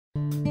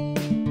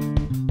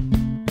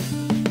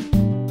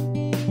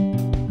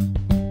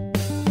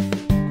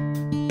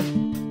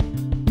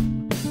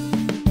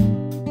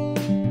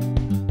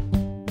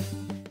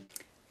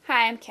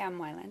Cam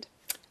Weiland.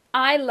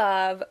 I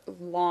love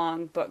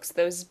long books,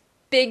 those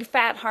big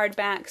fat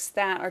hardbacks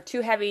that are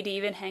too heavy to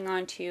even hang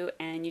on to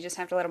and you just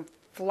have to let them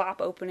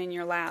flop open in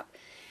your lap.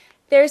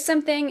 There's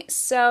something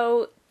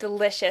so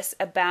delicious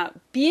about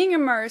being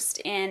immersed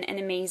in an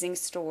amazing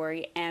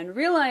story and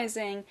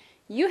realizing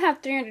you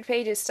have 300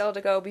 pages still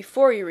to go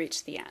before you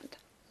reach the end.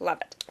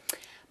 Love it.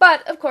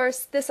 But, of course,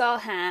 this all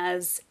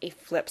has a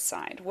flip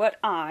side. What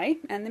I,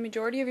 and the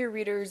majority of your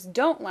readers,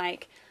 don't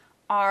like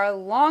are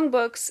long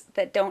books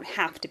that don't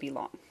have to be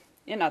long.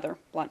 In other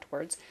blunt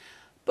words,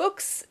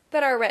 books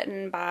that are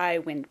written by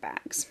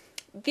windbags.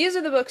 These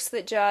are the books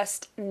that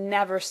just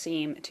never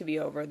seem to be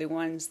over, the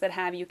ones that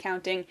have you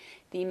counting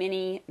the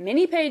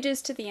many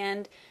pages to the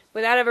end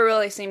without ever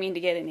really seeming to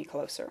get any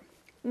closer.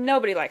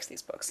 Nobody likes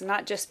these books,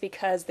 not just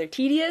because they're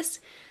tedious,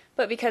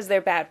 but because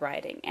they're bad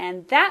writing,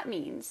 and that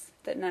means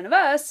that none of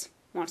us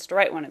wants to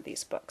write one of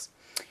these books.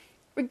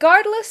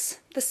 Regardless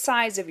the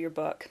size of your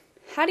book,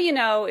 how do you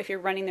know if you're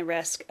running the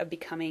risk of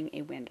becoming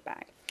a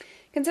windbag?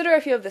 Consider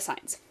a few of the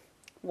signs.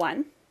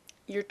 1,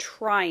 you're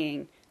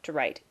trying to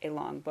write a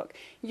long book.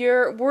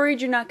 You're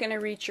worried you're not going to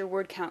reach your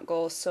word count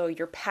goals, so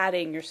you're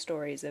padding your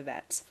story's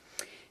events.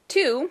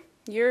 2,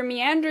 you're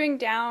meandering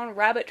down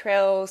rabbit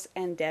trails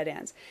and dead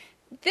ends.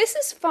 This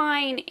is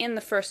fine in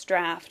the first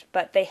draft,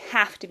 but they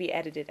have to be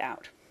edited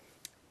out.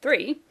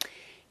 3,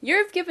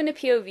 you've given a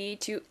POV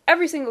to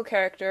every single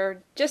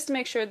character just to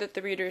make sure that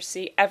the readers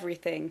see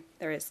everything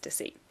there is to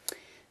see.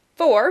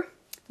 4,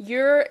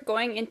 you're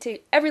going into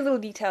every little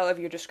detail of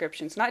your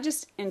descriptions, not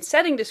just in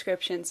setting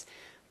descriptions,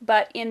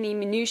 but in the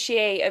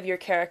minutiae of your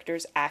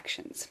character's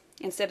actions.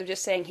 Instead of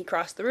just saying he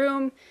crossed the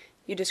room,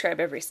 you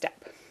describe every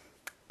step.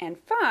 And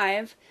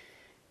 5,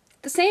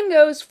 the same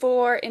goes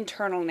for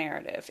internal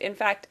narrative. In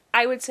fact,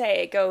 I would say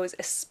it goes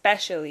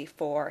especially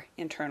for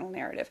internal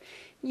narrative.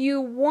 You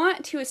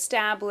want to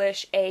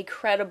establish a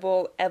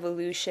credible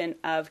evolution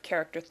of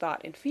character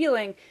thought and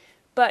feeling,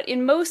 but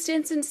in most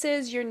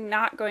instances, you're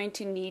not going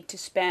to need to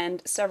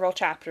spend several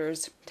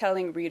chapters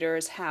telling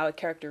readers how a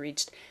character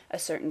reached a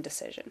certain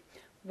decision.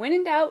 When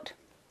in doubt,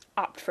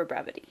 opt for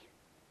brevity.